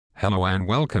Hello and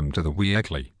welcome to the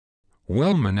weekly.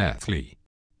 Well, Manethly.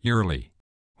 Yearly.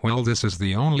 Well, this is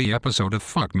the only episode of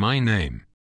Fuck My Name.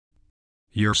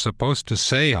 You're supposed to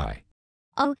say hi.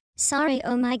 Oh, sorry,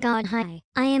 oh my god, hi.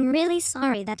 I am really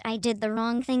sorry that I did the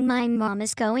wrong thing. My mom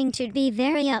is going to be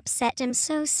very upset. I'm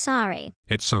so sorry.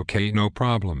 It's okay, no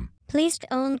problem. Please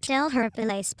don't tell her,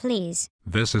 please.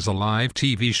 This is a live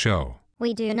TV show.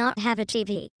 We do not have a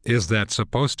TV. Is that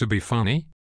supposed to be funny?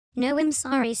 No, I'm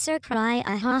sorry, sir. Cry,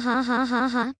 ha ha ha ha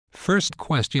ha. First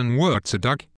question, what's a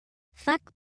duck?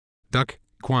 Fuck. Duck,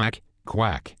 quack,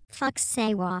 quack. Fuck,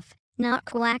 say waff, not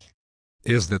quack.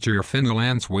 Is that your final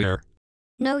answer?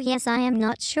 No, yes, I am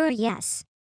not sure, yes.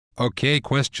 Okay,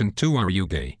 question 2, are you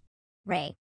gay?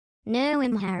 Ray. No,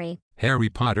 I'm Harry. Harry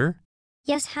Potter?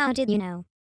 Yes, how did you know?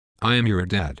 I am your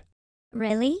dad.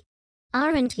 Really?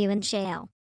 Aren't you in jail?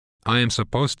 I am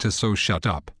supposed to, so shut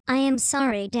up. I am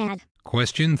sorry, Dad.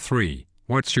 Question 3,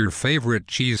 what's your favorite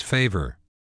cheese flavor?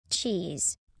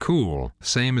 Cheese. Cool,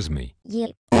 same as me.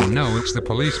 Yep. Oh no, it's the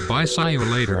police. Bye, see you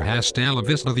later. Hasta la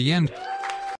vista, the end.